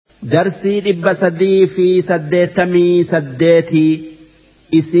درسي لبسدي في سديتمي سديتي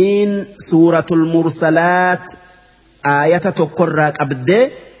إسين سورة المرسلات آية تقرأ أبدي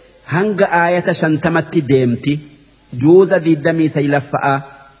هنگ آية شنتمت ديمتي جوز دي دمي سيلفأ.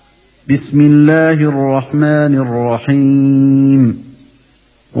 بسم الله الرحمن الرحيم.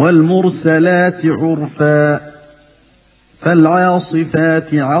 والمرسلات عرفا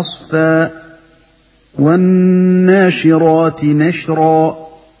فالعاصفات عصفا والناشرات نشرا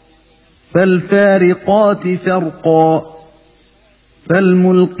فالفارقات فرقا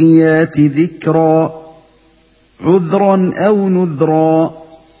فالملقيات ذكرا عذرا أو نذرا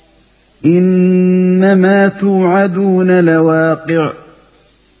إنما توعدون لواقع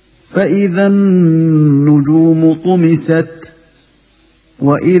فإذا النجوم طمست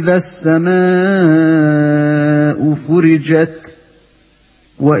وإذا السماء فرجت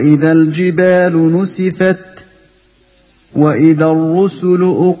وإذا الجبال نسفت وإذا الرسل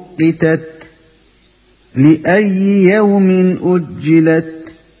أقتت لأي يوم أجلت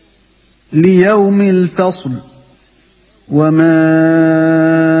ليوم الفصل وما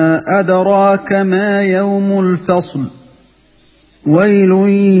أدراك ما يوم الفصل ويل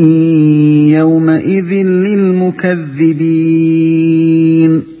يومئذ للمكذبين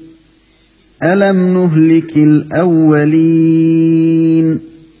ألم نهلك الأولين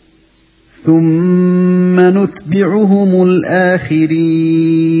ثم نتبعهم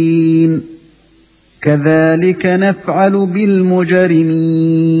الآخرين كذلك نفعل بالمجرمين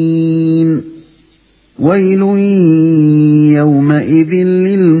ويل يومئذ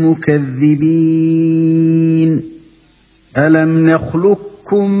للمكذبين ألم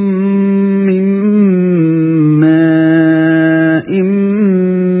نخلقكم من ماء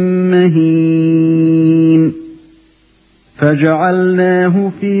مهين فجعلناه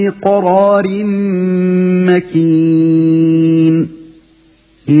في قرار مكين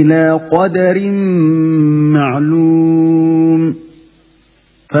إلى قدر معلوم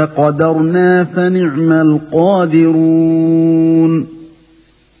فقدرنا فنعم القادرون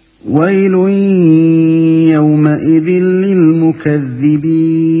ويل يومئذ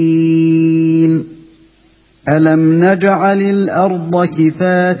للمكذبين ألم نجعل الأرض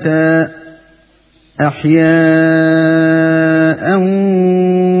كفاتا أحياء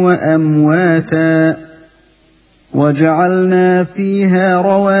وأمواتا وجعلنا فيها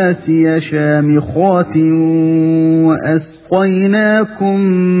رواسي شامخات وأسقيناكم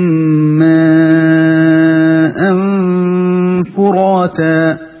ماء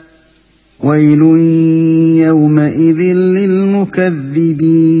فراتا ويل يومئذ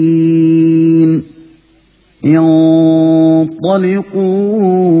للمكذبين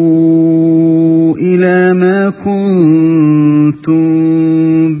انطلقوا إلى ما كنتم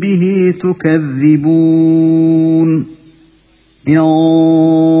به تكذبون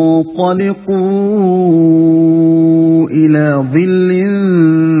انطلقوا إلى ظل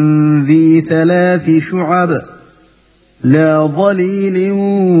ذي 3 شعب لا ظليل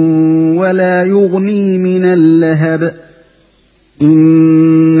ولا يغني من اللهب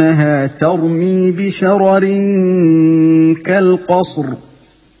إنها ترمي بشرر كالقصر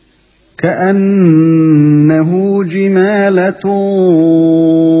كأنه جمالة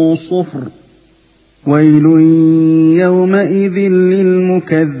صفر ويل يومئذ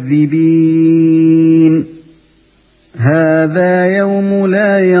للمكذبين هذا يوم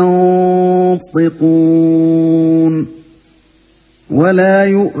لا ينطقون ولا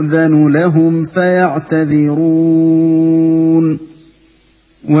يؤذن لهم فيعتذرون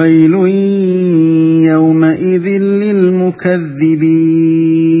ويل يومئذ للمكذبين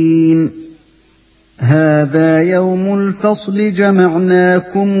هذا يوم الفصل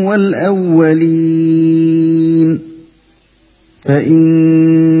جمعناكم والأولين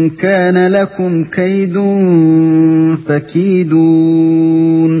فإن كان لكم كيد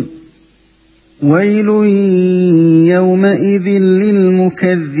فكيدون ويل يومئذ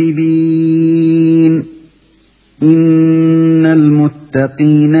للمكذبين إن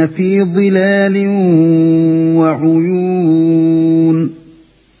المتقين في ظلال وعيون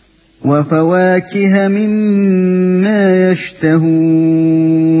وفواكه مما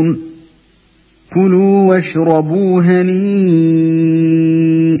يشتهون كلوا واشربوا هنيئا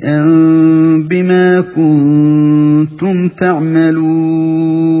بما كنتم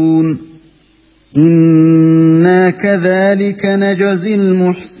تعملون إنا كذلك نجزي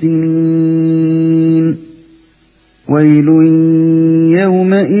المحسنين ويل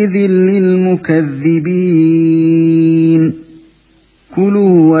يومئذ للمكذبين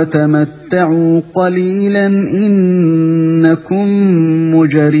كلوا وتمتعوا قليلا إنكم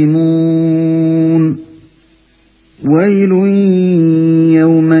مجرمون ويل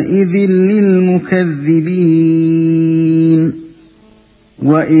يومئذ للمكذبين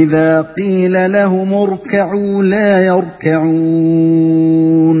وإذا قيل لهم اركعوا لا يركعون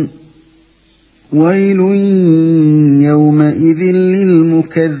ويل يومئذ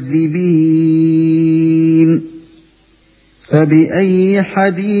للمكذبين فبأي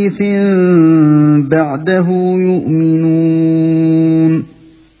حديث بعده يؤمنون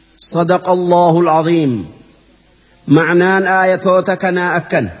صدق الله العظيم. معنى آياتنا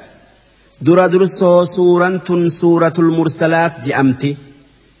أكن درسو سورة المرسلات جأمتي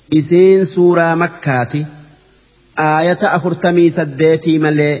إسين سورة مكاتي آية أخرتمي سديتي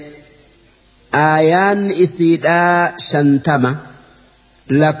ملي آيان إسيدا شنتما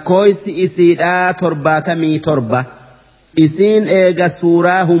لكويس إسيدا ترباتمي تربة إسين إيغا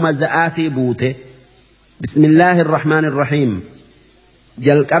سورة مزآتي بوته. بسم الله الرحمن الرحيم.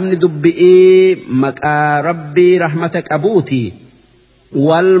 جلقمني دبئي مكا ربي رحمتك أبوتي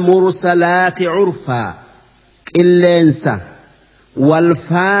والمرسلات عرفا إلينسا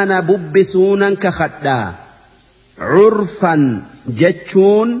والفان ببسونا كخدا عرفا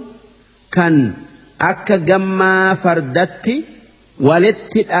جتشون كان أكا جما فردتي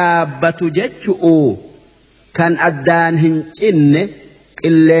ولتتآبت جتشؤو كان أدان هنجن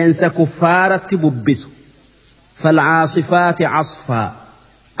إلينسا كفارة ببسو فالعاصفات عصفا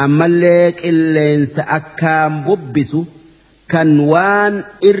أما الليك إلينسا أكام ببسو كان وان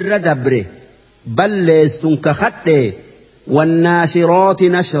إردبره بل سنك خده والناشرات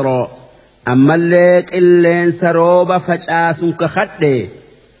نشرا أما الليك إلين سروب فجأة سنك خده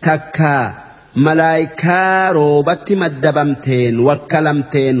تكا ملايكا روبت مدبمتين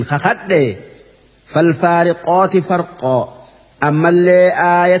وكلمتين خخده فالفارقات فرقا أما اللي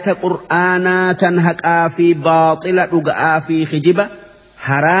آية قرآنا تنهك في باطل رقا في خجبة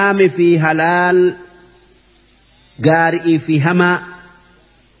حرام في هلال قارئ في هما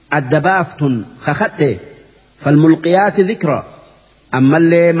الدبافتن خخده فالملقيات ذكرى أما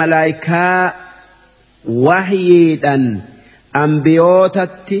اللي ملايكا وحيدا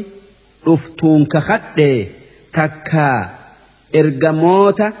أنبيوتت رفتون كخده تكا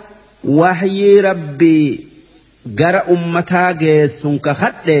إرقموت وحي ربي قرأ أمتا جيسون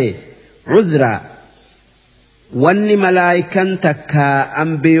كخده عذرا واني ملايكا تكا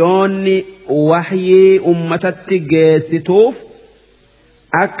أنبيوني وحي أمتت جيستوف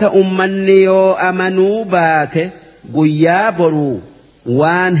أكا أمني يو أمنوا باته قيابروا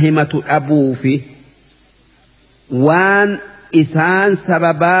وان همة أبوفي وان إسان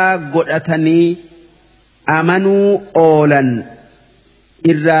سببا قدأتني أمنوا أولا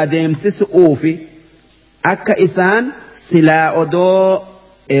إراديم سسؤوفي أكا إسان سلا أدو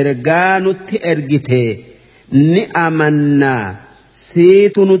إرغانو تأرغتي نأمنا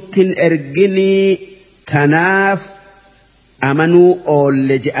سيتنو تنأرغني تناف أمنوا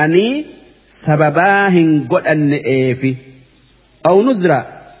أول جأني سبباهن قدأن إيفي أو نزرة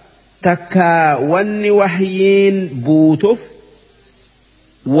تكا واني وحيين بوتف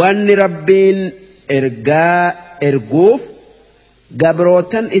واني ربين إرغوف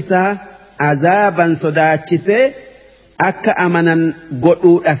قبروتن إسا عذابا صداتشسي أكا أمنا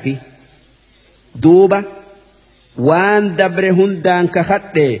قدود أفي دوبا وان دبرهن دان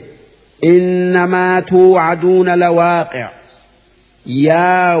كخطي إنما توعدون لواقع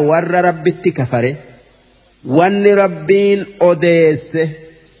يا ور ربتي كفره وان ربين أديسه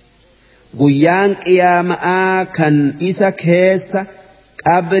قيان قياما كان إسا كيسا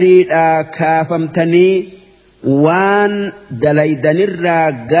قبريدا كافمتني وان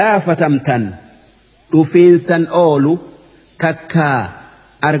دليدنرا قافتمتن رفينسا أولو تكا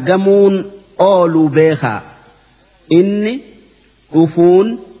أرقمون أولو بيخا إني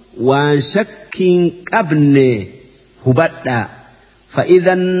رفون وان شكين قبني هبدا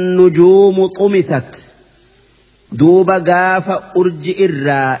فإذا النجوم طمست دوبا قاف أرجئ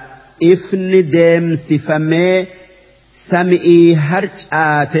الرا إفن ديم سفمي سمئي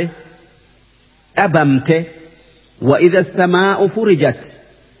هرجآته أبمته وإذا السماء فرجت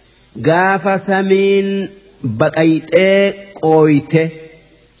قاف سمين بقيته قويته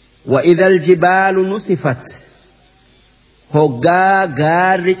وإذا الجبال نصفت هقا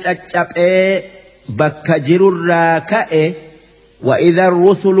غارج أجابه بكجر الراكئ وإذا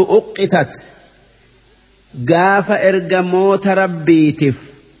الرسل أقتت قاف إرقموت ربيتف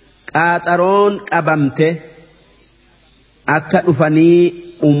قاطرون قبمته أكا أفني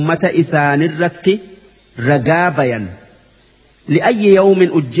أمة إسان الرت رقابيا لأي يوم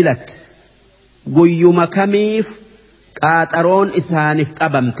أجلت قيوم كميف قاطرون إسانف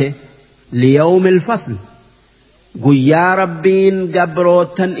قبمته ليوم الفصل قيا ربين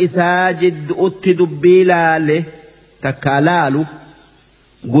قبروتا إساجد أتدبي لاله تكالالو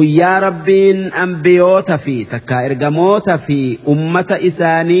guyyaa rabbiin ambiyoota fi takkaa ergamoota fi ummata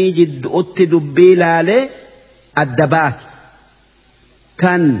isaanii jidduutti dubbii laalee adda baasu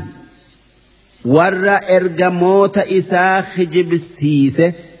kan warra ergamoota isaa kijibsiise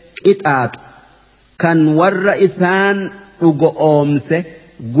qixaaxu kan warra isaan dhugoomse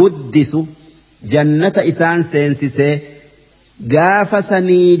guddisu jannata isaan seensisee gaafa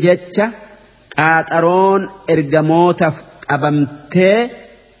sanii jecha qaaxaroon ergamootaaf qabamtee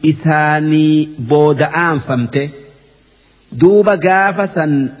isaanii booda'aanfamte duuba gaafa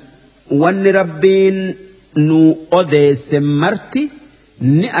san wanni rabbiin nu odeesse marti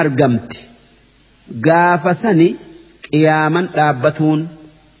ni argamti gaafa sani qiyaaman dhaabbatuun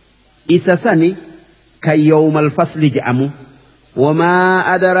isa sani kan yawmal fasli je'amu wamaa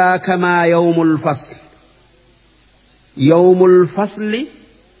adraaka maa yawmul fasl yawmul fasli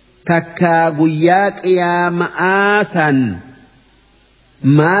takkaa guyyaa qiyaama'aa san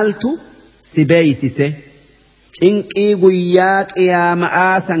maaltu si beeysise cinqii guyyaa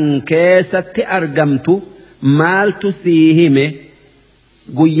qiyaama'aa san keessatti argamtu maaltu sii hime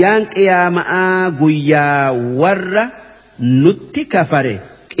guyyaan qiyaama'aa guyyaa warra nutti kafare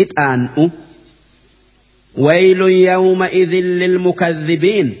qixaan'u waylun yawma idhin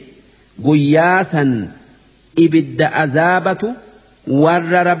lilmukadhibiin guyyaa san ibidda azaabatu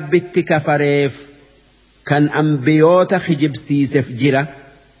warra rabbitti kafareef kan ambiyoota kijibsiiseef jira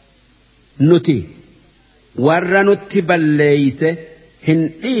nuti warra nutti balleeyse hin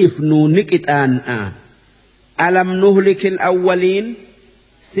dhiifnuu ni qixaan'a alam nuhlikil awwaliin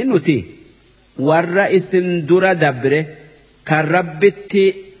si nuti warra isin dura dabre kan rabbitti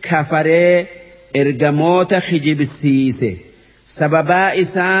kafaree ergamoota kijibsiise sababaa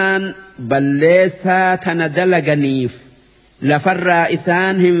isaan balleessaa tana dalaganiif lafarraa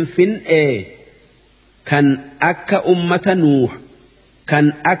isaan hin fin'e kan akka ummata nuuh kan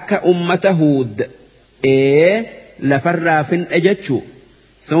akka ummata huud lafarraa fin'e jechu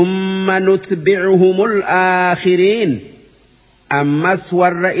thumma nutbi'uhumul aakhiriin ammas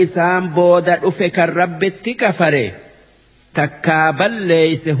warra isaan booda dhufe kan rabbitti kafare takkaa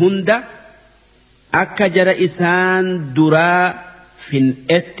balleeyse hunda akka jara isaan duraa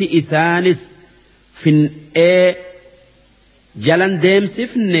fin'etti isaanis fin'ee jalan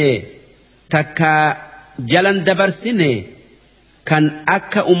deemsifne takkaa jalan dabarsine kan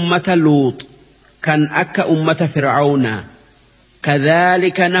akka ummata luut kan akka ummata fir'auna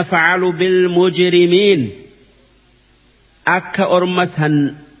kadhalika naf'alu bil mujrimiin akka ormasan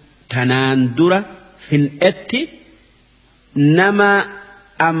tanaan dura fin'etti nama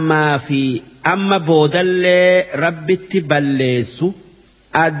ammaa fi amma boodallee rabbitti balleessu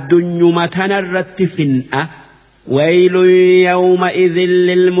addunyuma tanarratti fin'a waylun yawma idhin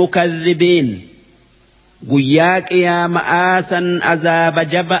lilmukadhibiin guyyaa qiyaama'aa san azaaba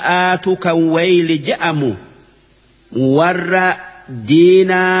jaba'aatu kan wayli je'amu warra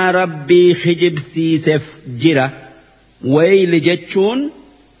diinaa rabbii kijibsiiseef jira wayli jechuun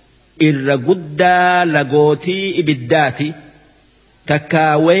irra guddaa lagootii ibiddaati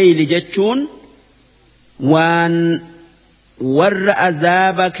takkaa wayli jechuun waan warra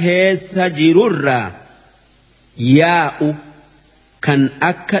azaaba keessa jirurraa yaa'u kan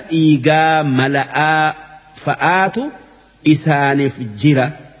akka dhiigaa mala'aa fa'aatu isaaniif jira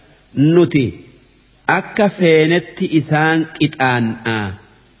nuti akka feenetti isaan qixaan'a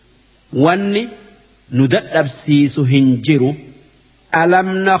wanni nu dadhabsiisu hin jiru alam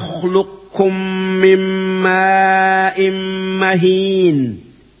nakhluqkum min maa'in mahiin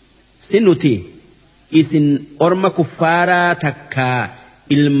si nuti isin orma kuffaaraa takkaa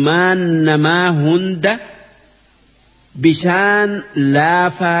ilmaan namaa hunda bishaan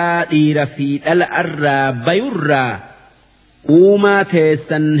laafaa dhiira fi dhala irraa bayurraa uumaa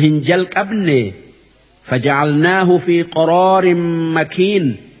teessan hin jalqabne faja'alnaahu fi qaraarin makiin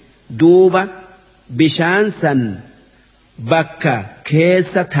duuba bishaan san bakka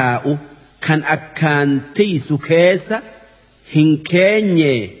keessa taa'u kan akkaan tiisu keessa hin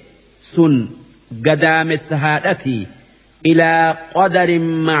keenye sun gadaamessa haadhati ilaa qadarin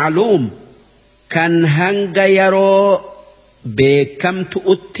macluum kan hanga yeroo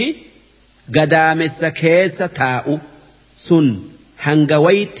beekamtu'utti gadaamessa keessa taa'u sun hanga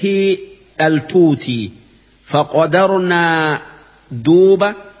waytii dhaltuuti faqadarnaa duuba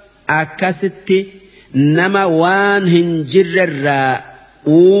akkasitti nama waan hin jirrerraa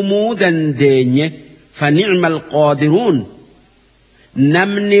uumuu dandeenye fani'mal qaadiruun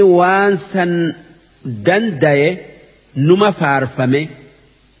namni waan san dandaye numa faarfame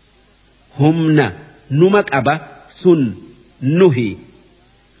humna numa qaba sun nuhi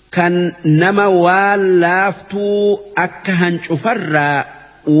كان نما والافتو أكهن شفرا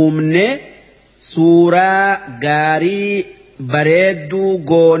أمني سورة غاري بريدو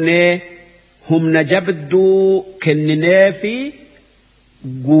غوني هم نجبدو كننافي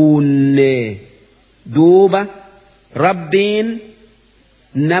غوني دوبا ربين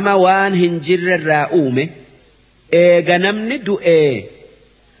نما وان هنجر الرأومي eega namni du'e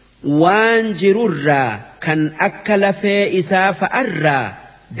waan jirurraa kan akka lafee isaa fa'arraa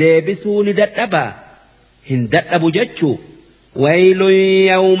deebisuu ni dadhaba hin dadhabu jechuu waylun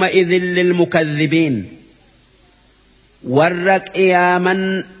yawma idhin lilmukadhibiin warra qiyaaman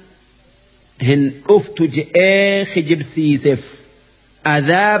hin dhuftu je'ee kijibsiiseef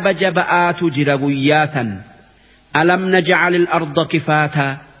adhaaba jaba'aatu jira guyyaa san alam naj'al al-arda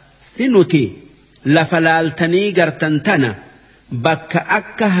kifaataa sinuti lafa laaltanii gartan tana bakka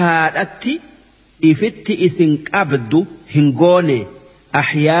akka haadhatti ifitti isin qabdu hin goone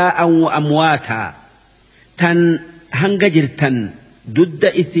ahyaa'an wa amwaataa tan hanga jirtan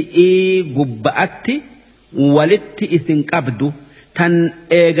dudda isi'ii gubba'atti walitti isin qabdu tan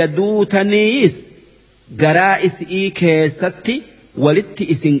eega duutaniis garaa isi'ii keessatti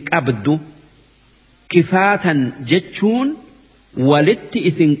walitti isin qabdu kifaatan jechuun walitti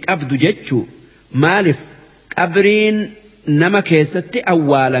isin qabdu jechuu maalif qabriin nama keessatti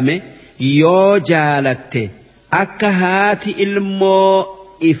awwaalame yoo jaalatte akka haati ilmoo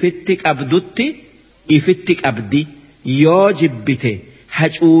ifitti qabdutti ifitti qabdi yoo jibbite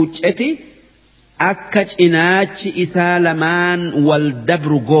hacuucceti akka cinaachi isaa lamaan wal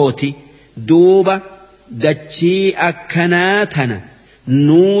dabru gooti duuba dachii akkanaa tana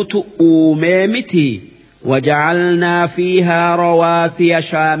nuutu uumee miti وجعلنا فيها رواسي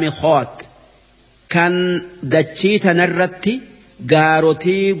شامخات كان دچيتا نرتي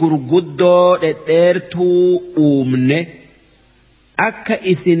غاروتي غرغدو ديرتو اومنه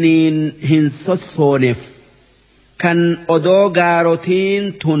اكا اسنين هنسسونف كان اودو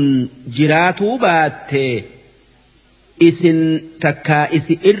غاروتين تن جراتو باتي اسن تكا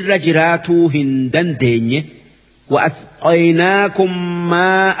اسي ار جراتو هندندنيه واسقيناكم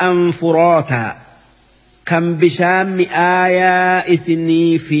ماء فراتا كم بشام آية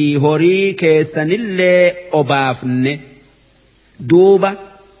إسني في هوري كيسن اللي أبافن دوبا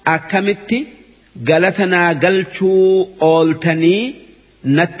أكمتي غلطنا غلطو أولتني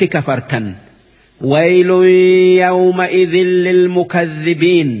نتي كفرتن ويل يومئذ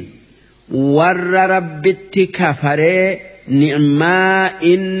للمكذبين ور ربت كفري نعما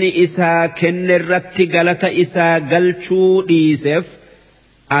إني إسا كن الرت غلط إسا غلطو ديسف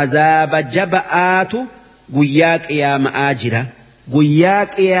عذاب جبآتو guyyaa qiyaama'aa jira guyyaa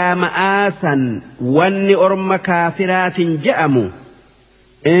qiyaama'aa san wanni orma kaafiraatin je'amu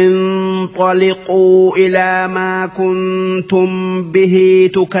انطلقوا إلى ما كنتم به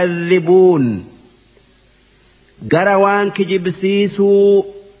تكذبون قروان كجبسيسو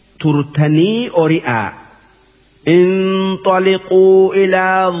ترتني أرئا انطلقوا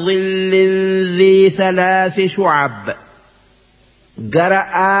إلى ظل ذي 3 شعب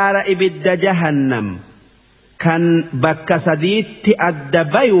قرآر إبد جهنم كان بك سديت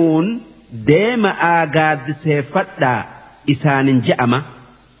الدبيون ديم آقاد سيفتا إسان جأمة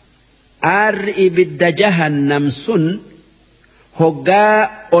آر إبد جهنم سن هقا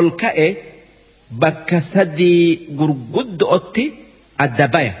ألكأ بك سدي قرقد أتي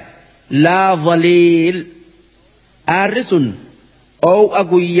الدبي لا ظليل آرسن أو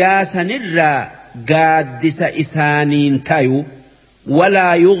أقياسا نرى قادس إسانين تايو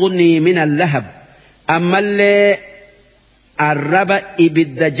ولا يغني من اللهب أما اللي الرب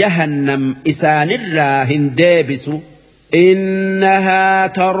إبد جهنم إسان الراهن دابس إنها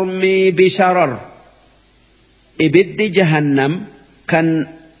ترمي بشرر إبد جهنم كان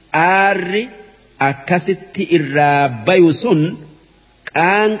آر أكست الراب يسن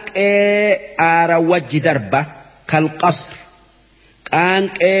كانك آر وجه دربة كالقصر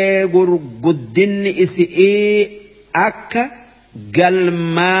كانك قدن إسئي أكا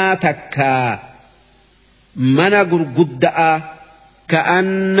قلماتك من قرقدأ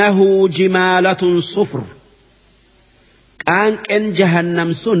كأنه جمالة صفر كانك إن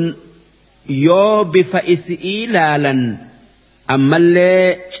جهنم سن يو بفئس إيلالا أما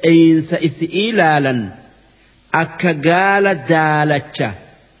اللي شينس إيلالا أكا قال دالتش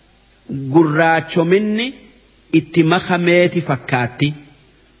قراتشو مني اتمخميت فكاتي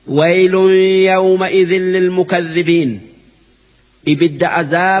ويل يومئذ للمكذبين إبد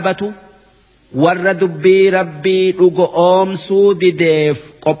عذابة ور دبي ربي رقوم سود ديف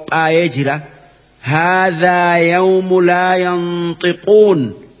قبآي جرا هذا يوم لا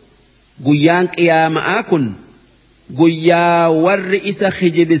ينطقون قيان قيام آكن guyyaa warri isa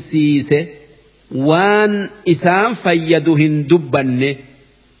kijibsiise waan isaan fayyadu hin dubbanne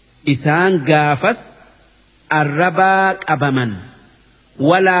isaan gaafas arrabaa qabaman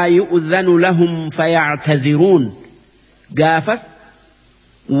walaa yu'dhanu lahum fayactadhiruun gaafas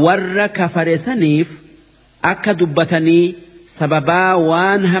warra kafare saniif akka dubbatanii sababaa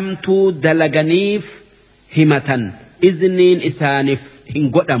waan hamtuu dalaganiif himatan izniin isaaniif hin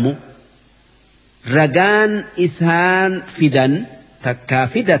godhamu ragaan isaan fidan takkaa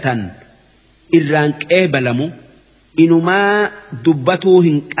fidatan irraan qeebalamu inumaa dubbatuu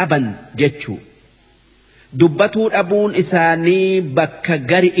hin qaban jechuu dubbatuu dhabuun isaanii bakka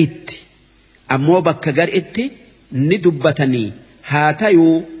gari'itti ammoo bakka gari'itti ni dubbatanii haa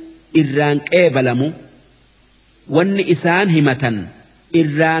tayuu irraan qeebalamu wanni isaan himatan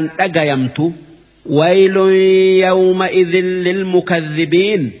irraan dhagayamtu waylun yawma'idhin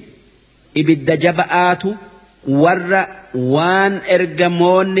lilmukadhibiin ibidda jaba'aatu warra waan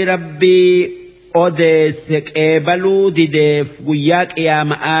ergamoonni rabbii odeesse qeebaluu dideef guyyaa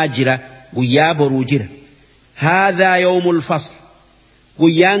qiyaama'aa jira guyyaa boruu jira haadhaa yawmul fasl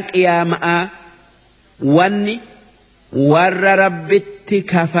guyyaan qiyaama'aa wanni warra rabbitti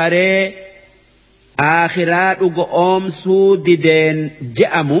kafaree aakhiraa dhugo oomsuu dideen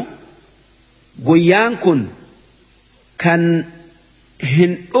je'amu guyyaan kun kan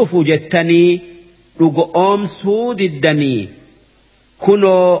hin dhufu jettanii dhugo oomsuu diddanii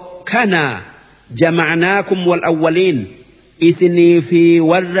kunoo kana jama'naakum wal awwaliin isinii fi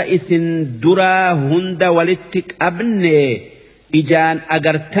warra isin duraa hunda walitti qabne ijaan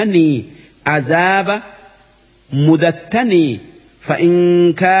agartanii azaaba mudattanii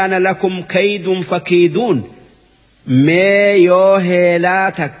فإن كان لكم كيد فكيدون ما يوهيلا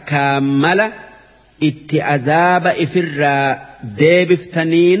كاملة اتعذاب إفرا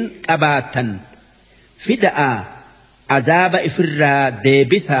ديبفتنين أباتا فدأ عذاب إفرا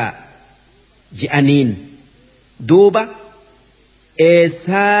ديبسا جأنين دوبا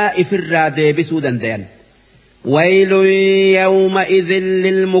إيسا إفرا ديبسو دندين ويل يومئذ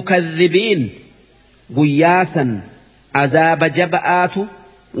للمكذبين قياسا عذاب جبآت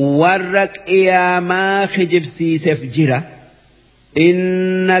ورق إياما خجبسي سفجرة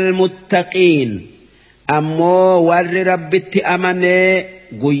إن المتقين أمو ور ربت أمني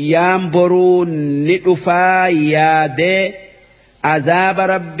قيام برو ندفا يادي عذاب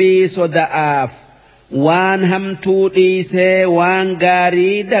ربي صدآف وان همتو إيسي وان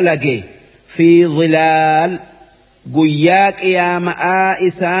غاري دلقي في ظلال guyyaa qiyaama'aa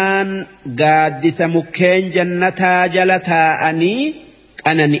isaan gaaddisa mukkeen jannataa jala taa'anii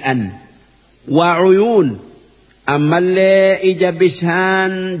qanani'an wa'uyuun ammallee ija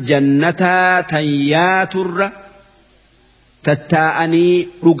bishaan jannataa tayyaaturra tattaa'anii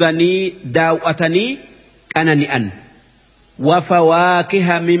dhuganii daawwatanii qanani'an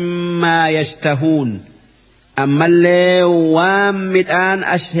wafawaakiha mimmaa yashtahuun ammallee waan midhaan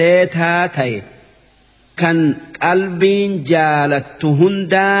asheetaa ta'e kan qalbiin jaalattu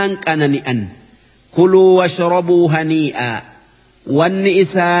hundaan qanani'an kuluu washrabuu hanii'aa wanni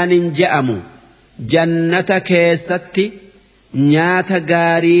isaanin je'amu jannata keessatti nyaata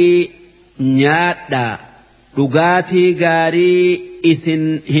gaarii nyaadhaa dhugaatii gaarii isin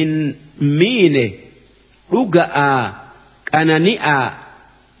hin miine dhuga'aa qanani'aa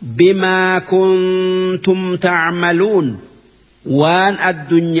bimaa kuntum ta'maluun waan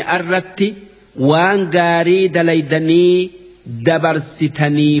addunyaa irratti waan gaarii dalaydanii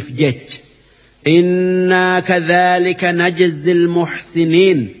dabarsitaniif jech innaa kadhaalika najzi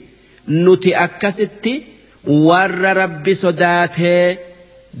almuhsiniin nuti akkasitti warra rabbi sodaatee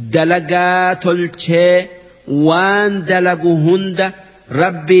dalagaa tolchee waan dalagu hunda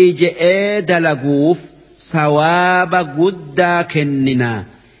rabbii je'ee dalaguuf sawaaba guddaa kennina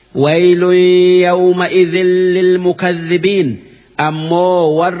waylun yawma'idhin lilmukadhibiin ammoo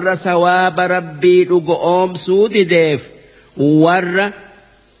warra sawaaba rabbii dhugo oomsuu dideef warra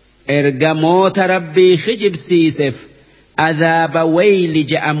ergamoota rabbii kijibsiiseef adhaaba wayli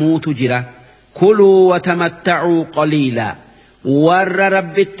je'amuutu jira kuluu watamatta'uu qaliilaa warra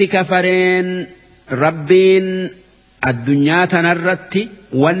rabbitti kafareen rabbiin addunyaa tanarratti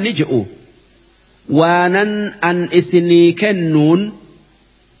wanni je'u waanan an isinii kennuun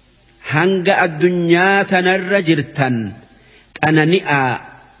hanga addunyaa tanarra jirtan qanani'aa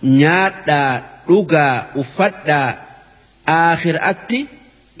nyaadhaa dhugaa uffadhaa aakhiraatti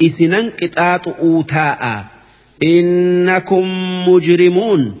isinan qixaaxu'uu taa'a innakum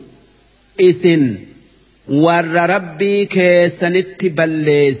mujrimuun isin warra rabbii keessanitti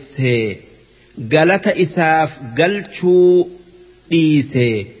balleesse galata isaaf galchuu dhiise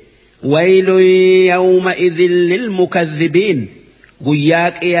ويل يومئذ للمكذبين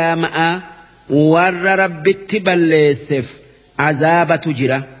قياك يا ماء ور رب التبلسف عذاب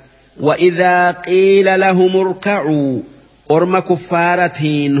تجرى وإذا قيل لهم اركعوا أرم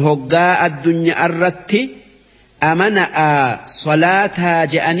كفارتين هقاء الدنيا الرت أمنأ صلاتها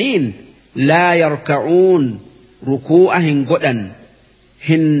جأنين لا يركعون ركوعهن قدن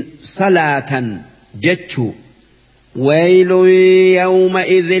هن صلاة جتشو ويل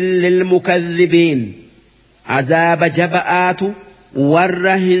يومئذ للمكذبين عذاب جبآت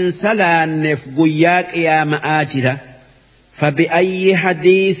ورهن سلان فقياك يا مآجرة فبأي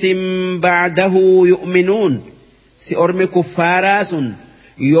حديث بعده يؤمنون سأرمي كفاراس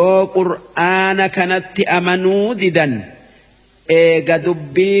يو قرآن كانت أمنوا ددا إيغا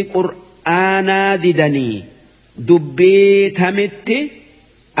دبي قرآنا ددني دبي تمت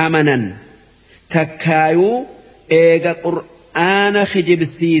أمنا تكايو إيغا قرآن خجب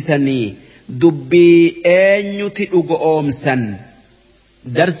سيسني دبي أنيوتي أومسن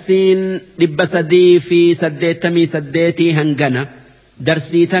درسين لبسدي في سديتمي سديتي هنغنا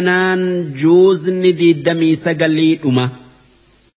درسي تنان جوز ندي دمي سقلي أمه